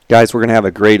Guys, we're going to have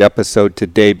a great episode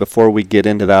today. Before we get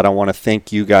into that, I want to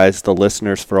thank you guys, the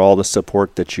listeners, for all the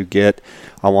support that you get.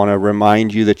 I want to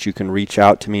remind you that you can reach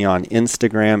out to me on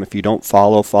Instagram. If you don't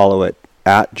follow it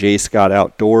at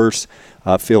JScottOutdoors.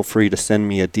 Feel free to send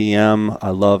me a DM. I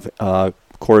love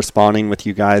corresponding with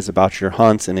you guys about your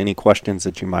hunts and any questions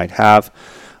that you might have.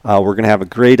 We're going to have a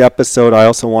great episode. I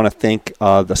also want to thank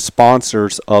the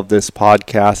sponsors of this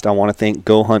podcast. I want to thank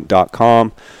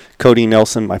GoHunt.com. Cody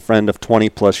Nelson, my friend of 20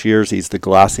 plus years, he's the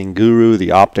glassing guru,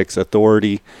 the optics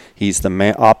authority. He's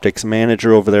the optics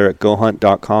manager over there at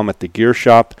GoHunt.com at the gear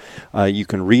shop. You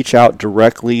can reach out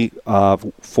directly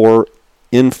for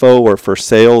info or for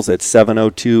sales at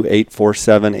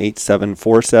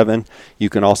 702-847-8747. You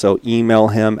can also email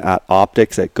him at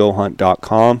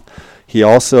optics@gohunt.com. He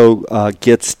also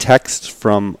gets texts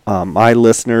from my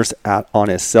listeners on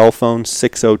his cell phone,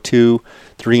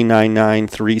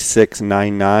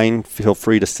 602-399-3699. Feel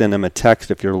free to send him a text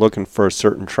if you're looking for a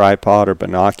certain tripod or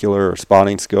binocular or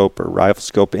spotting scope or rifle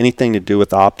scope, anything to do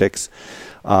with optics.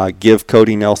 Give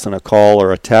Cody Nelson a call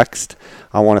or a text.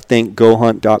 I want to thank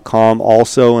GoHunt.com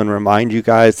also and remind you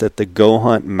guys that the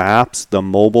GoHunt maps, the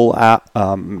mobile app,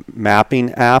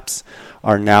 mapping apps,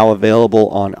 are now available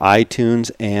on iTunes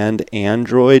and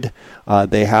Android.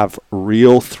 They have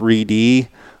Real 3D.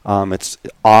 It's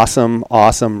awesome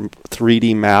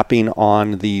 3D mapping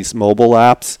on these mobile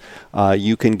apps.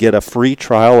 You can get a free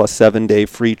trial, a 7-day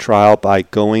free trial, by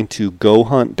going to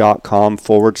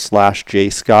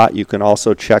gohunt.com/JScott. You can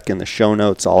also check in the show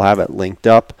notes. I'll have it linked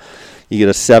up. You get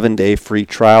a 7-day free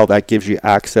trial. That gives you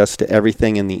access to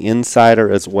everything in the Insider,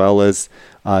 as well as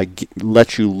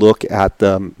let you look at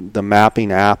the mapping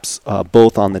apps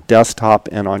both on the desktop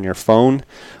and on your phone.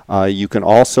 You can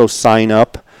also sign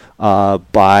up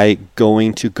by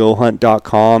going to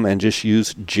gohunt.com and just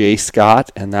use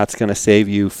JScott, and that's going to save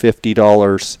you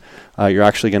 $50. You're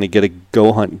actually going to get a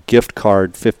GoHunt gift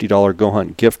card, $50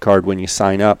 GoHunt gift card when you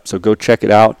sign up. So go check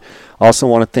it out. Also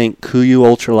want to thank KUIU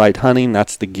Ultralight Hunting.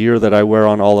 That's the gear that I wear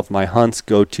on all of my hunts.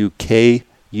 Go to KUIU.com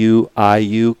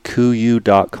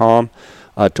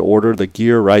to order the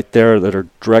gear right there that are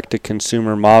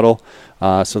direct-to-consumer model.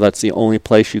 So that's the only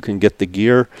place you can get the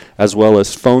gear, as well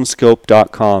as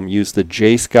phonescope.com. Use the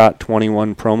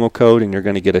JScott21 promo code, and you're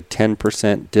going to get a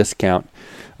 10% discount.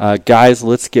 Guys,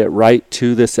 let's get right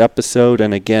to this episode.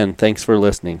 And again, thanks for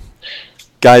listening.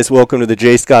 Guys, welcome to the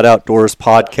J. Scott Outdoors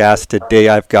podcast. Today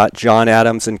I've got John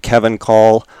Adams and Kevin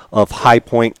Call of High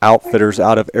Point Outfitters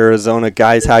out of Arizona.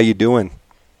 Guys, how you doing?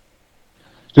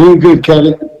 Doing good,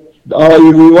 Kevin.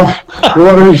 You want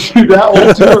to shoot that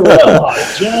one too?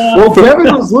 Well,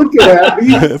 Kevin was looking at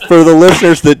me. For the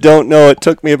listeners that don't know, it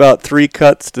took me about 3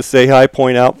 cuts to say High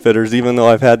Point Outfitters, even though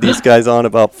I've had these guys on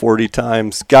about 40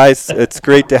 times. Guys, it's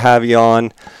great to have you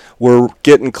on. We're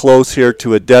getting close here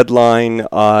to a deadline.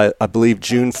 I believe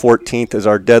June 14th is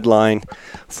our deadline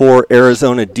for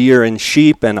Arizona deer and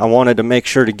sheep, and I wanted to make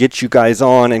sure to get you guys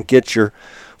on and get your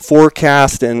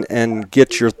forecast and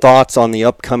get your thoughts on the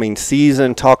upcoming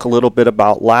season, talk a little bit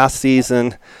about last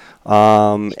season,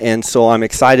 and so I'm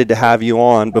excited to have you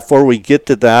on. Before we get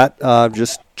to that,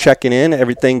 just checking in,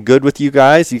 everything good with you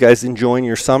guys? You guys enjoying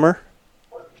your summer?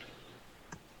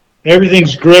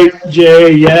 Everything's great,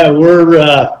 Jay. Yeah,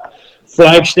 we're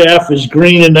Flagstaff is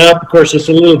greening up. Of course, it's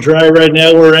a little dry right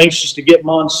now. We're anxious to get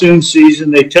monsoon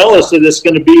season. They tell us that it's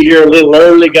going to be here a little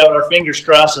early. Got our fingers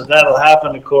crossed that that'll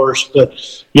happen, of course.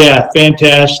 But, yeah,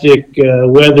 fantastic.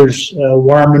 Weather's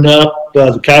warming up.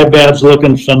 The Kaibab's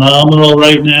looking phenomenal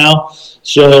right now.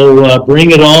 So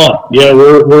bring it on. Yeah,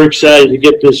 we're excited to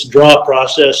get this draw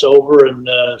process over and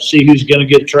see who's going to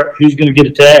get a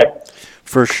tag.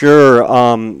 For sure.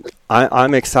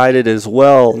 I'm excited as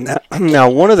well. Now,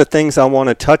 one of the things I want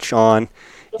to touch on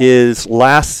is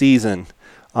last season.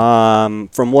 From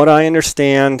what I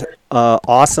understand,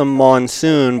 awesome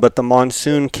monsoon, but the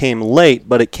monsoon came late,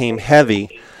 but it came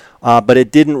heavy. But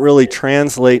it didn't really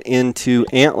translate into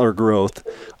antler growth.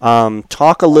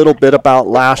 Talk a little bit about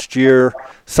last year,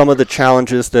 some of the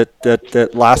challenges that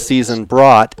last season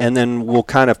brought, and then we'll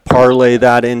kind of parlay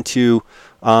that into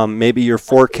maybe your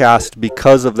forecast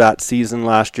because of that season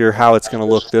last year, how it's going to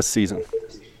look this season.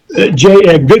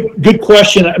 Jay, good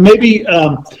question. Maybe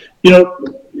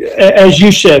as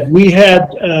you said, we had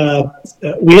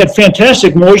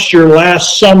fantastic moisture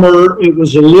last summer. It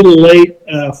was a little late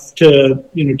to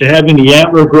have any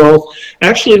antler growth.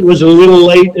 Actually, it was a little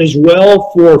late as well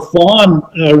for fawn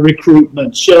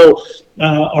recruitment. So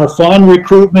our fawn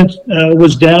recruitment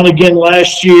was down again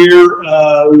last year.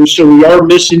 So we are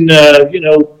missing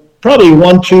probably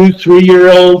 1, 2, 3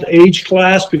 year old age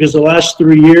class because the last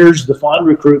 3 years the fawn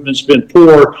recruitment's been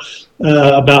poor.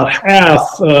 about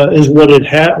half is what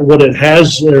it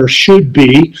has or should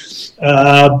be.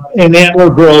 And antler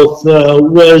growth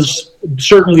was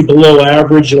certainly below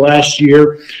average last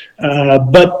year.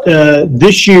 But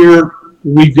this year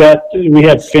we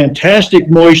had fantastic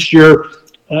moisture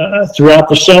throughout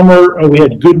the summer. We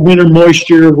had good winter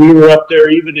moisture. We were up there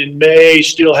even in May,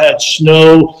 still had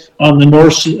snow on the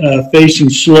north facing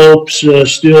slopes,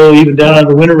 still even down on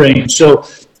the winter range. So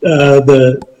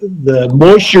the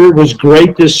moisture was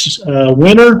great this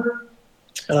winter.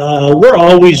 We're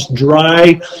always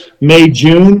dry May,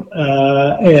 June,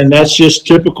 and that's just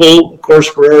typical, of course,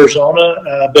 for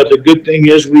Arizona. But the good thing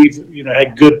is we've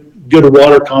had good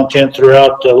water content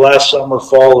throughout last summer,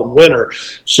 fall, and winter.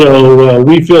 So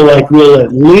we feel like we'll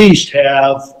at least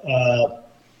have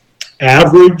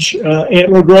average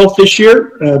antler growth this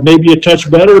year, maybe a touch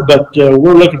better, but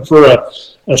we're looking for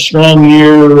a strong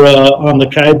year on the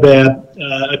Kaibab.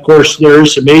 Of course, there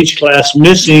is some age class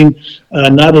missing,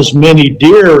 not as many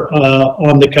deer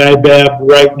on the Kaibab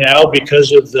right now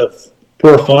because of the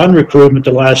poor fawn recruitment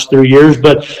the last 3 years,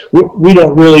 but we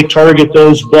don't really target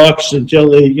those bucks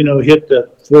until they, hit the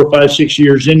 4, 5, 6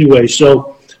 years anyway.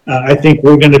 So I think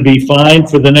we're going to be fine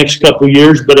for the next couple of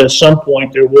years, but at some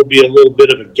point there will be a little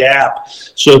bit of a gap.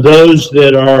 So those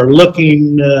that are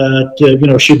looking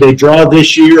to, should they draw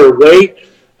this year or wait?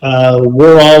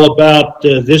 We're all about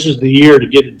this is the year to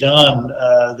get it done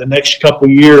the next couple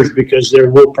of years, because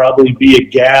there will probably be a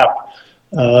gap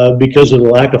because of the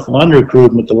lack of fawn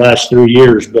recruitment the last 3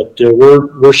 years. But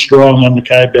we're strong on the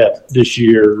Kaibab this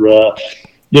year.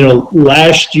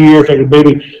 Last year, if I could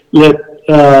maybe let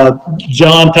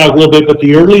John talk a little bit, but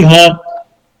the early hunt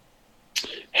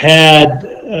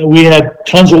we had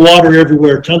tons of water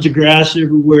everywhere, tons of grass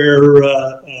everywhere,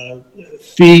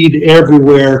 feed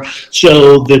everywhere,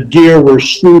 so the deer were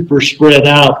super spread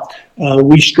out.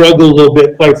 We struggled a little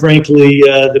bit, quite frankly.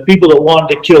 The people that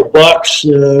wanted to kill bucks,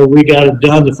 we got it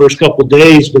done the first couple of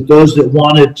days, but those that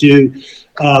wanted to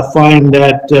find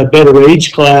that better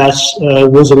age class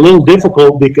was a little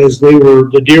difficult because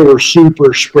the deer were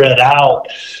super spread out.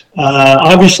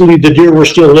 Obviously, the deer were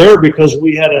still there because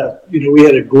we had a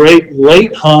great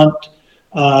late hunt.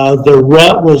 The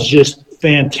rut was just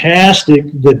fantastic.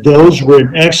 The does were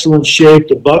in excellent shape.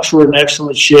 The bucks were in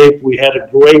excellent shape. We had a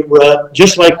great rut,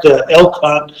 just like the elk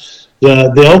hunt.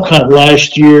 The elk hunt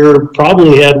last year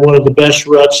probably had one of the best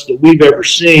ruts that we've ever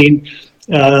seen.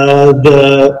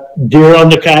 The deer on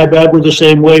the Kaibab were the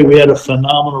same way. We had a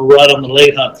phenomenal rut on the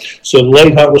late hunt. So the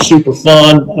late hunt was super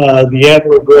fun. The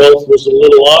antler growth was a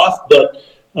little off, but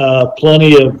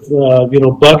plenty of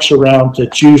bucks around to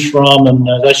choose from, and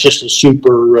that's just a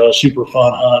super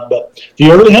fun hunt. But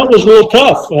the early hunt was a little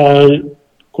tough,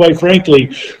 quite frankly.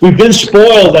 We've been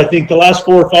spoiled. I think the last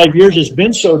 4 or 5 years has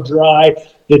been so dry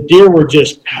that deer were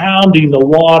just pounding the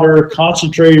water,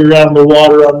 concentrated around the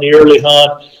water on the early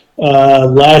hunt.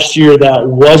 Last year that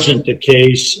wasn't the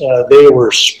case. They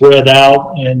were spread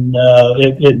out, and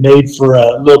it made for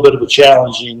a little bit of a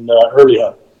challenging early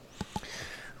hunt.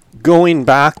 Going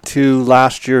back to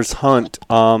last year's hunt,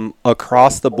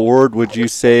 across the board, would you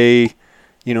say,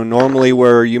 normally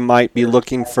where you might be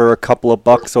looking for a couple of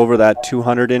bucks over that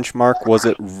 200-inch mark, was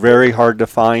it very hard to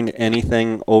find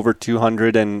anything over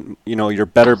 200? And, your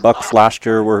better bucks last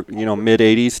year were,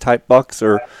 mid-80s type bucks?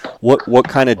 Or what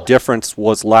kind of difference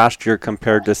was last year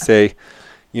compared to, say,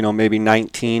 maybe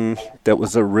 19, that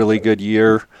was a really good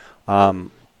year?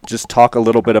 Just talk a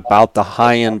little bit about the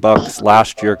high-end bucks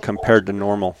last year compared to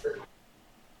normal.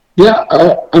 Yeah,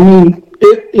 I mean,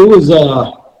 it was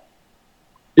a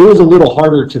little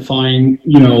harder to find,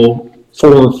 4,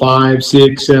 5,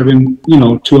 6, 7,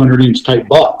 200-inch type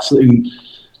bucks. And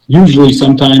usually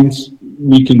sometimes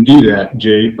we can do that,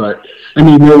 Jay. But, I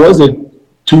mean, there was a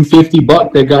 250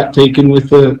 buck that got taken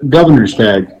with the governor's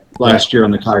tag last year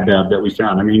on the Kaibab that we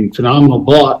found. I mean, phenomenal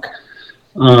buck.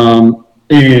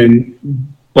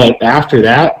 But after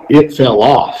that, it fell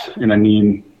off. And I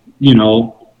mean,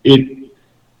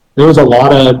 there was a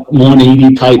lot of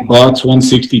 180 type bucks,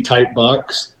 160 type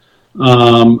bucks.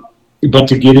 But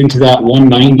to get into that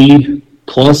 190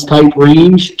 plus type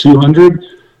range, 200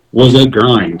 was a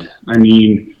grind. I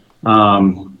mean,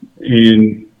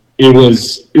 and it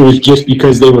was just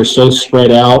because they were so spread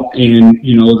out, and,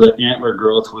 the antler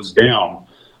growth was down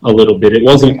a little bit. It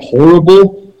wasn't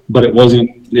horrible, but it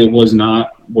was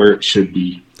not where it should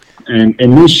be. And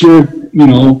this year,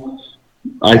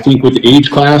 I think with the age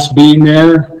class being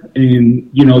there, and,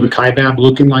 the Kaibab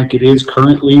looking like it is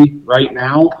currently right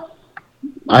now,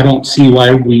 I don't see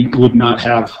why we would not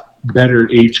have better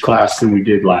age class than we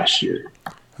did last year.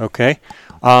 Okay.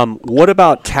 What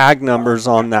about tag numbers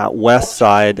on that west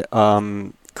side?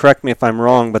 correct me if I'm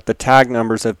wrong, but the tag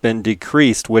numbers have been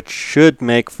decreased, which should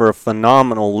make for a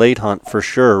phenomenal late hunt for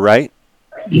sure, right?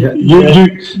 Yeah,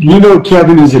 you know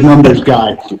Kevin is a numbers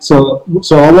guy, so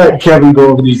I'll let Kevin go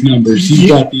over these numbers. He's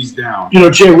got these down. You know,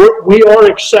 Jay, we are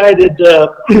excited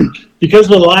because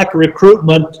of the lack of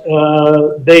recruitment.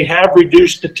 They have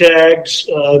reduced the tags.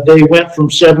 They went from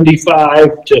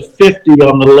 75 to 50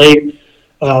 on the late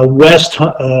West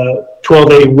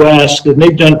 12A West, and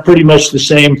they've done pretty much the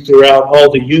same throughout all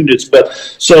the units. But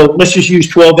so let's just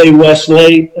use 12A West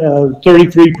late,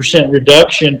 33%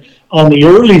 reduction. On the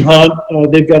early hunt,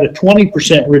 they've got a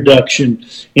 20% reduction,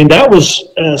 and that was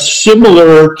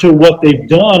similar to what they've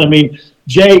done. I mean,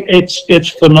 Jay, it's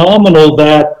phenomenal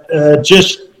that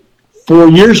just 4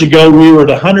 years ago we were at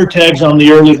 100 tags on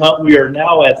the early hunt. We are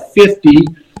now at 50,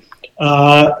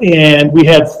 and we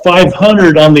had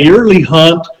 500 on the early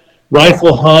hunt.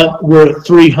 Rifle hunt, we're at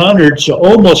 300, so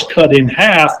almost cut in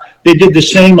half. They did the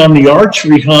same on the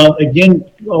archery hunt, again,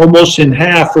 almost in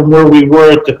half from where we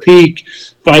were at the peak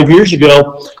 5 years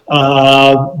ago.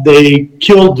 They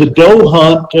killed the doe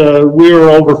hunt. We were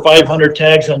over 500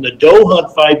 tags on the doe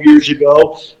hunt 5 years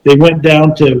ago. They went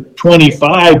down to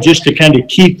 25 just to kind of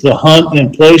keep the hunt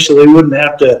in place so they wouldn't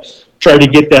have to try to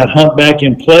get that hunt back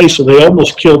in place. So they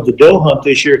almost killed the doe hunt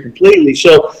this year completely.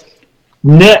 So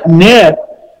net,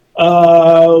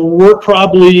 we're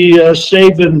probably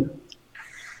saving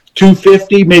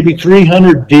 250, maybe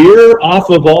 300 deer off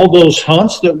of all those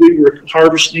hunts that we were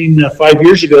harvesting 5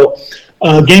 years ago.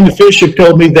 Game and Fish have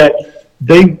told me that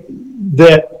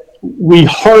we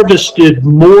harvested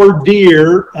more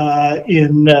deer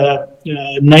in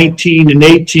 19 and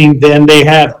 18 than they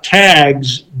have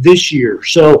tags this year.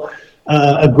 So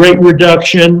a great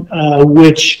reduction,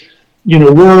 which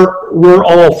we're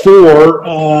all for.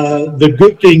 The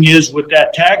good thing is with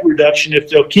that tag reduction, if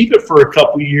they'll keep it for a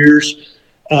couple years,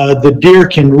 the deer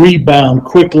can rebound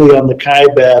quickly on the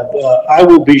kaibab. I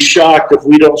will be shocked if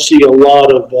we don't see a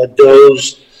lot of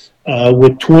does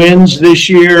with twins this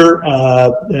year.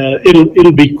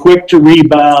 It'll be quick to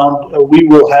rebound. We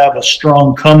will have a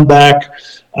strong comeback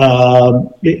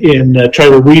and try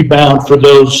to rebound for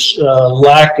those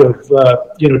lack of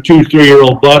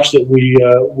 2-3-year-old bucks that we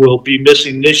will be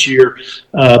missing this year.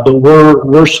 But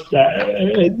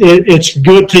it's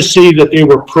good to see that they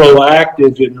were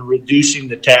proactive in reducing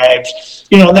the tags.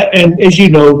 And as you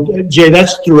know, Jay,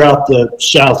 that's throughout the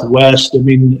Southwest. I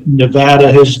mean,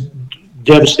 Nevada has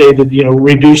devastated,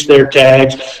 reduced their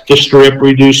tags. The Strip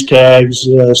reduced tags.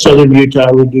 Southern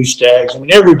Utah reduced tags. I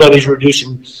mean, everybody's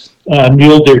reducing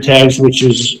mule deer tags, which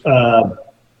is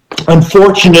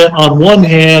unfortunate on one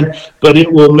hand, but it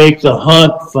will make the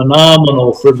hunt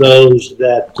phenomenal for those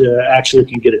that actually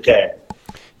can get a tag.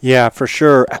 Yeah, for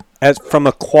sure. As from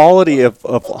a quality of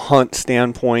hunt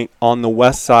standpoint on the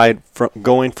west side,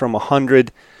 going from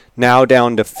 100 now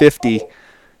down to 50,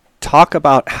 talk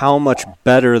about how much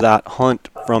better that hunt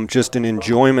from just an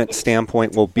enjoyment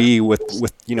standpoint will be with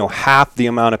half the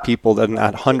amount of people than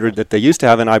that 100 that they used to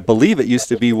have. And I believe it used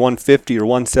to be 150 or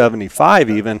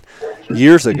 175 even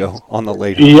years ago on the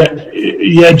late hunt.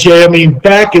 Yeah, Jay, I mean,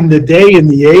 back in the day in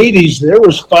the 80s, there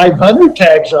was 500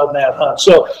 tags on that hunt.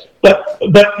 So, but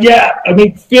yeah, I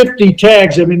mean, 50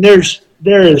 tags, I mean,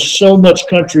 there is so much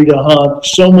country to hunt,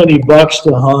 so many bucks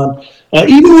to hunt.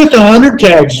 Even with 100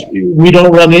 tags, we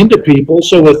don't run into people.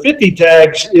 So with 50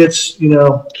 tags, it's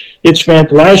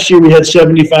fantastic. Last year we had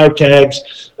 75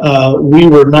 tags. We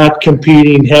were not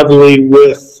competing heavily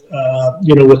with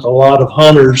a lot of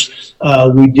hunters.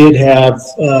 We did have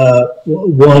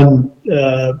one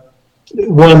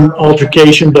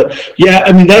altercation, but yeah,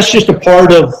 I mean, that's just a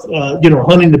part of,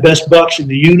 hunting the best bucks in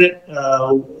the unit,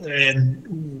 and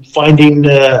finding,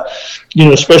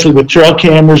 especially with trail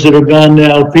cameras that are gone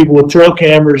now, people with trail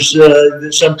cameras,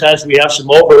 sometimes we have some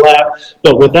overlap,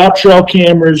 but without trail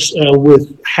cameras,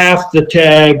 with half the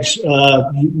tags,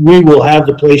 we will have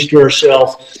the place to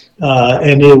ourselves,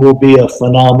 and it will be a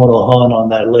phenomenal hunt on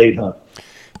that late hunt.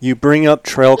 You bring up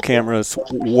trail cameras.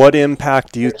 What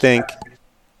impact do you think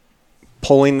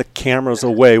pulling the cameras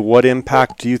away, what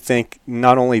impact do you think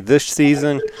not only this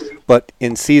season, but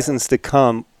in seasons to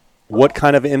come, what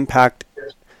kind of impact,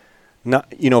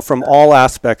 from all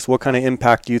aspects, what kind of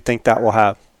impact do you think that will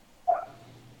have?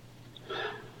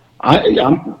 I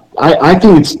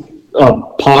think it's a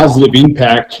positive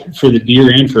impact for the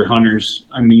deer and for hunters.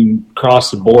 I mean,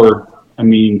 across the board. I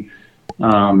mean,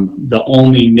 the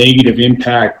only negative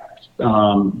impact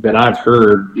that I've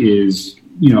heard is,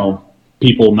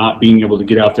 people not being able to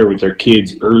get out there with their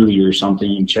kids early or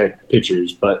something and check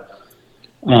pictures, but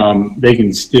they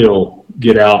can still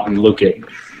get out and look at,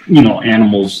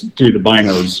 animals through the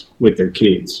binos with their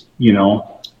kids,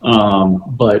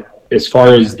 But as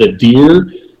far as the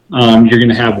deer, you're going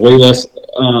to have way less,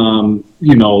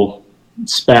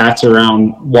 spats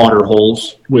around water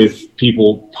holes with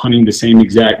people hunting the same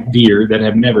exact deer that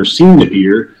have never seen the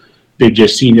deer. They've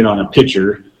just seen it on a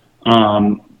picture.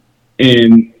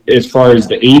 And as far as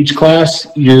the age class,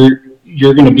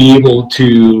 you're going to be able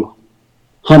to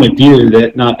hunt a deer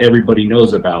that not everybody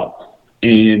knows about.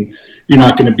 And you're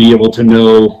not going to be able to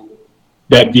know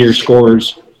that deer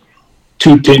scores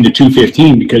 210 to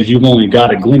 215 because you've only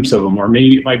got a glimpse of them, or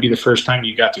maybe it might be the first time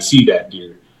you got to see that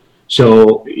deer.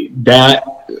 So that,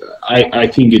 I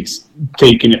think it's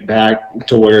taken it back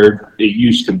to where it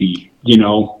used to be,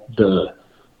 the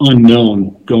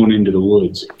unknown going into the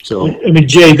woods. So, I mean,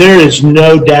 Jay, there is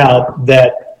no doubt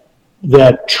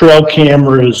that trail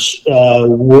cameras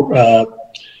were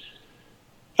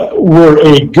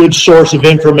a good source of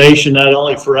information, not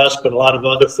only for us, but a lot of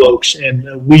other folks.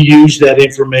 And we use that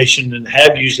information and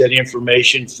have used that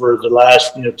information for the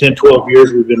last 10, 12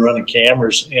 years we've been running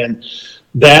cameras. And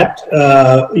that,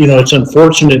 it's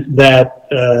unfortunate that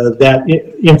that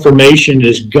information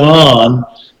is gone.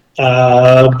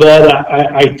 But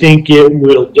I think it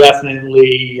will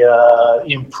definitely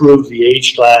improve the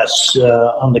age class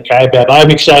on the Kaibab.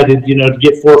 I'm excited, to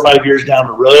get 4 or 5 years down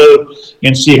the road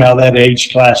and see how that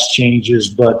age class changes.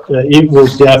 But it will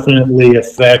definitely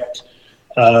affect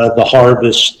the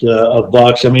harvest of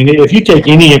bucks. I mean, if you take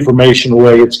any information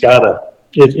away, it's got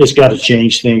to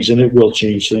change things, and it will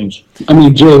change things. I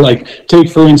mean, Joe, take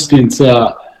for instance,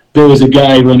 there was a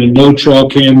guy running no trail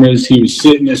cameras. He was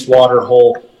sitting in this water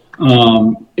hole.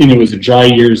 And it was a dry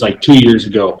year, it was 2 years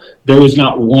ago. There was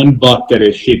not one buck that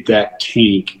had hit that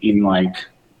tank in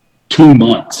 2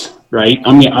 months, right?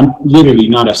 I mean, I'm literally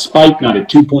not a spike, not a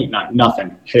 2 point, not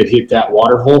nothing had hit that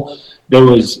water hole. There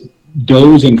was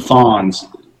does and fawns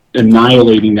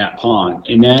annihilating that pond.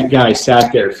 And that guy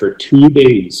sat there for 2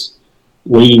 days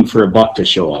waiting for a buck to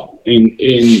show up. And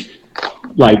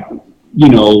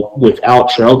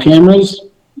without trail cameras,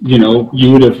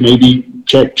 you would have maybe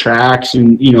checked tracks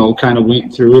and kind of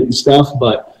went through it and stuff,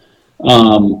 but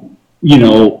now we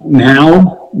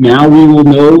will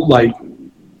know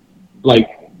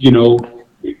you'll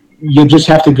just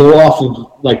have to go off of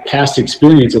past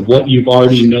experience of what you've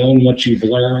already known, what you've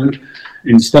learned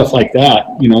and stuff like that.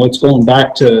 It's going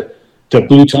back to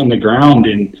boots on the ground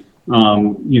and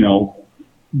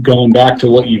going back to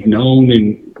what you've known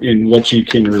and what you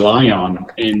can rely on.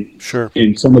 And sure.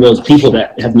 And some of those people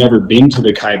that have never been to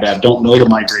the Kaibab don't know the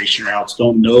migration routes,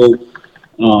 don't know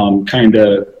kind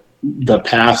of the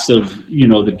paths of,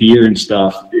 the deer and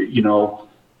stuff,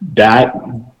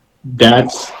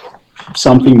 that's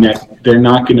something that they're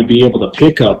not going to be able to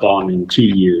pick up on in 2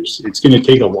 years. It's going to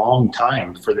take a long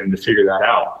time for them to figure that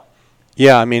out.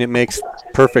 Yeah, I mean, it makes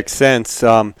perfect sense.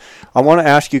 I want to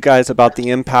ask you guys about the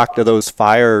impact of those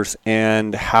fires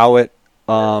and how it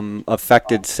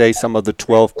affected, say, some of the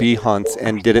 12B hunts,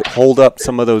 and did it hold up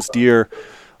some of those deer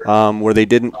where they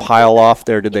didn't pile off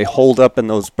there? Did they hold up in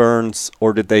those burns,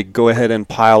 or did they go ahead and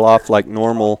pile off like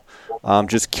normal?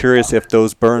 Just curious if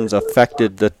those burns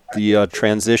affected the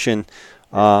transition,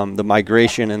 the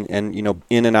migration, and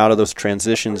in and out of those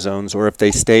transition zones, or if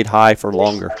they stayed high for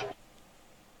longer.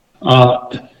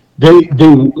 They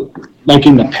like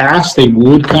in the past, they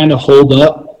would kind of hold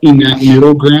up in that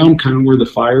middle ground, kind of where the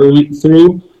fire went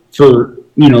through for,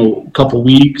 a couple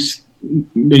weeks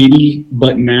maybe,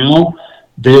 but now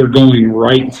they're going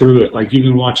right through it. Like you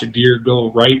can watch a deer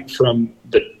go right from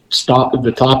the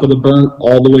top of the burn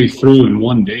all the way through in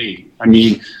one day. I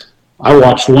mean, I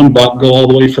watched one buck go all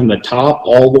the way from the top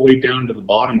all the way down to the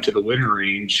bottom to the winter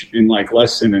range in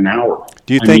less than an hour.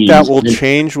 Do you think that will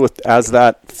change as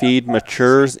that feed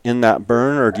matures in that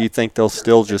burn, or do you think they'll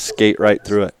still just skate right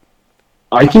through it?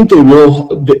 I think they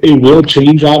will. It will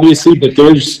change, obviously, but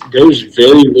there's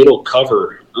very little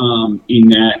cover in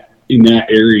that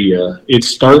area. It's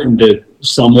starting to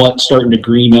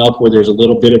green up where there's a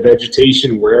little bit of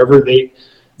vegetation. Wherever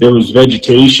there was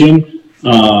vegetation,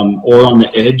 or on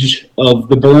the edge of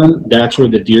the burn, that's where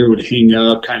the deer would hang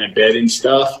up, kind of bed and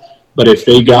stuff. But if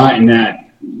they got in that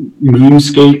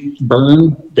moonscape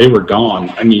burn, they were gone.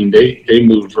 I mean, they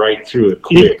moved right through it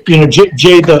quick.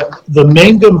 Jay, the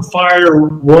Mangum fire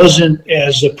wasn't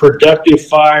as a productive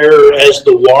fire as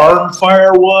the Warren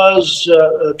fire was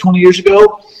 20 years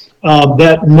ago.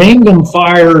 That Mangum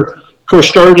fire, of course,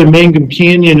 started in Mangum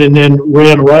Canyon and then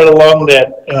ran right along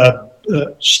that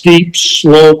steep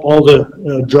slope, all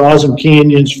the draws and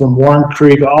canyons from Warren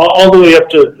Creek all the way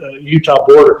up to Utah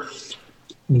border.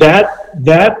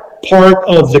 That part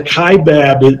of the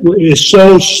Kaibab is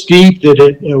so steep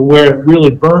that where it really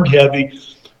burned heavy,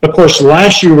 Of course,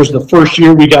 last year was the first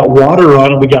year we got water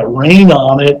on it. We got rain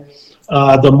on it.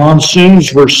 The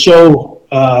monsoons were so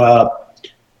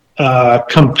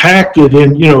compacted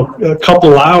in, a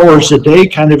couple hours a day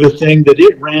kind of a thing, that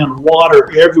it ran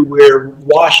water everywhere,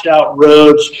 washed out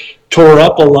roads, tore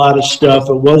up a lot of stuff.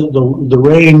 It wasn't the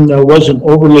rain wasn't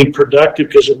overly productive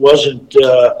because it wasn't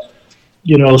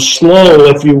slow,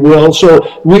 if you will. So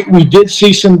we did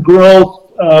see some growth,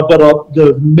 but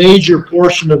the major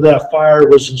portion of that fire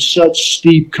was in such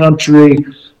steep country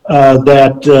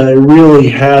that really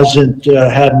hasn't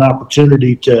had an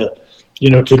opportunity to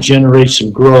generate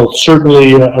some growth.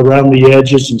 Certainly around the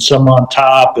edges and some on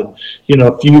top, and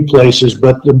a few places,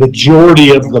 but the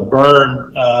majority of the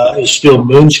burn is still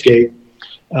moonscape,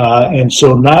 and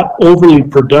so not overly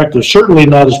productive. Certainly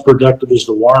not as productive as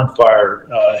the Warren fire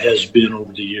has been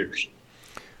over the years.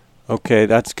 Okay,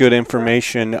 that's good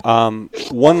information.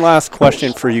 One last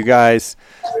question for you guys.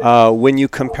 When you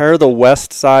compare the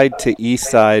west side to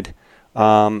east side,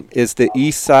 is the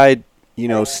east side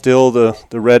still the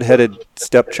redheaded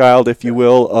stepchild, if you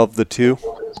will, of the two?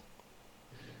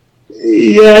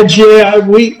 Yeah, Jay,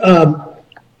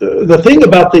 the thing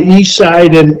about the east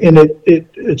side, and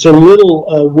it's a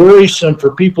little worrisome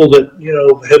for people that,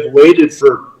 have waited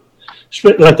for,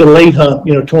 like the late hunt,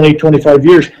 20, 25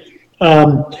 years.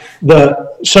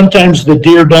 Sometimes the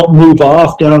deer don't move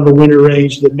off down the winter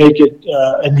range that make it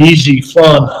an easy,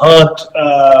 fun hunt,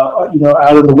 out in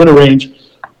the winter range.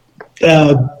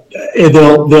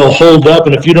 They'll hold up,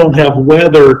 and if you don't have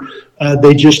weather,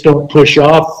 they just don't push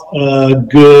off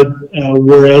good.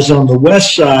 Whereas on the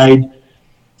west side,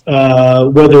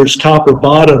 whether it's top or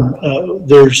bottom,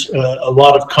 there's a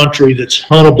lot of country that's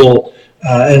huntable,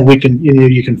 and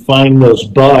you can find those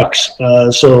bucks.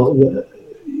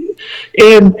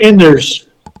 And there's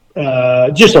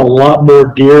just a lot more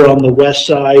deer on the west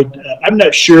side. I'm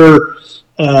not sure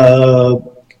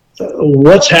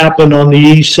what's happened on the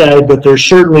east side, but there's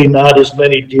certainly not as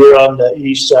many deer on the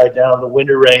east side down the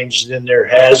winter range than there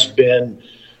has been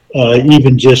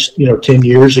even just 10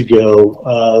 years ago.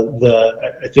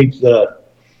 I think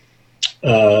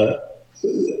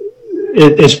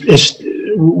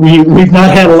we've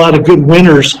not had a lot of good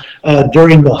winters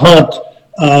during the hunt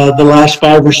the last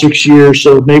 5 or 6 years,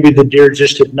 so maybe the deer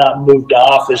just have not moved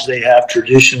off as they have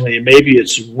traditionally, and maybe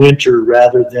it's winter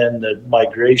rather than the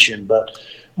migration. But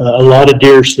a lot of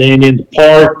deer staying in the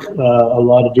park, a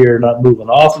lot of deer not moving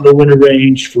off in the winter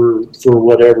range for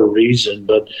whatever reason.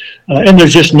 But and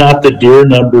there's just not the deer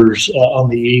numbers on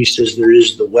the east as there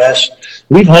is the west.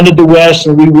 We've hunted the west,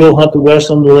 and we will hunt the west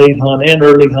on the late hunt and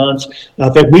early hunts.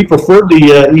 In fact, we preferred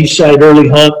the east side early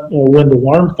hunt when the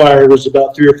Warren fire was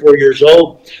about 3 or 4 years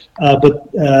old. But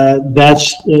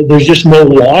there's just no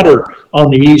water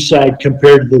on the east side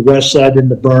compared to the west side in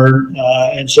the burn,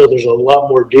 and so there's a lot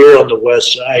more deer on the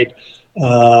west side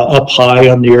up high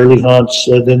on the early hunts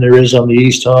than there is on the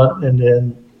east hunt, and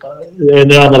then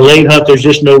on the late hunt there's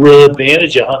just no real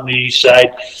advantage of hunting the east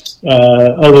side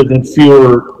other than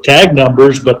fewer tag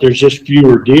numbers, but there's just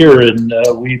fewer deer, and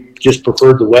we just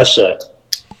preferred the west side.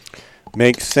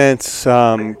 Makes sense.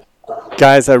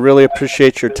 Guys, I really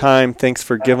appreciate your time. Thanks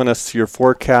for giving us your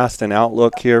forecast and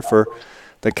outlook here for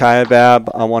the Kaibab.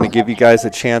 I want to give you guys a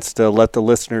chance to let the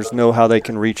listeners know how they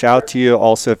can reach out to you.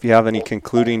 Also, if you have any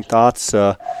concluding thoughts,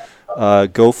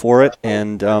 go for it.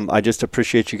 And I just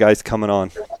appreciate you guys coming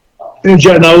on. Hey,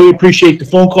 John, I really appreciate the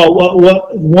phone call.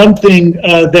 One thing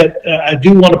that I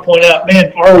do want to point out,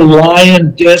 man, our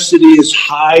lion density is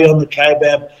high on the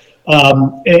Kaibab.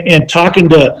 And talking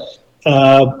to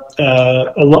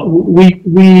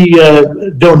we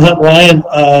don't hunt lion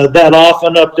that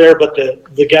often up there, but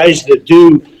the guys that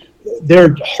do,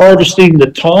 they're harvesting the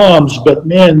toms. But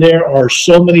man, there are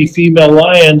so many female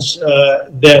lions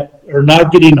that are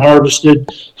not getting harvested.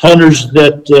 Hunters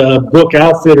that book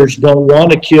outfitters don't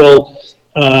want to kill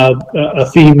a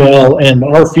female, and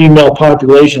our female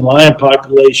population, lion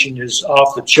population, is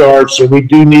off the charts. So we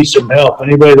do need some help.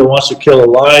 Anybody that wants to kill a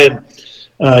lion,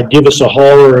 give us a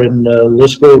holler, and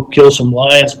let's go kill some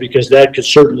lions, because that could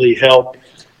certainly help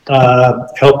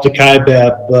the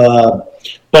Kaibab.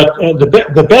 But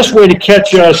the best way to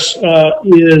catch us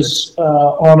is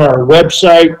on our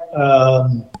website.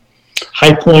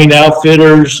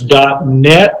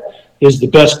 HighPointOutfitters.net is the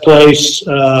best place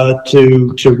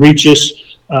to reach us,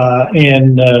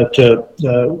 and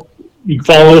you can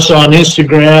follow us on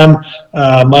Instagram.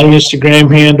 My Instagram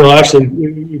handle, actually,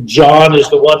 John is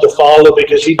the one to follow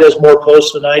because he does more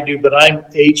posts than I do, but I'm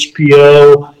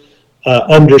HPO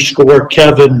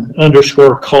 _Kevin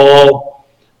 _call.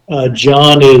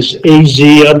 John is AZ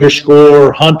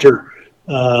 _hunter.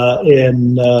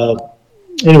 And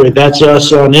anyway, that's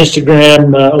us on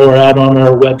Instagram or out on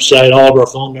our website. All of our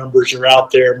phone numbers are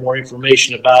out there. More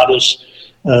information about us,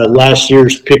 last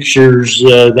year's pictures,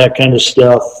 that kind of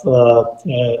stuff.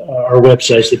 Our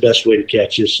website's the best way to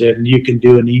catch us, and you can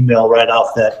do an email right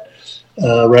off that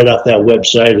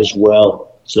website as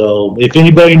well. So if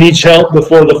anybody needs help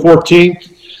before the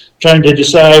 14th, trying to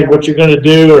decide what you're going to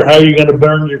do or how you're going to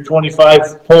burn your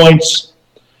 25 points,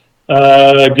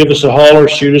 give us a holler,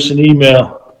 shoot us an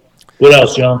email. What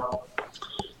else, John?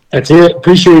 That's it.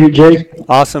 Appreciate it, Jay.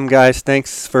 Awesome, guys.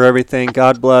 Thanks for everything.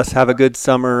 God bless. Have a good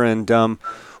summer, and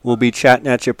we'll be chatting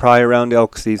at you probably around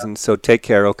elk season. So take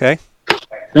care, okay?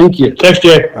 Thank you. Thanks,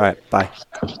 Jay. All right. Bye.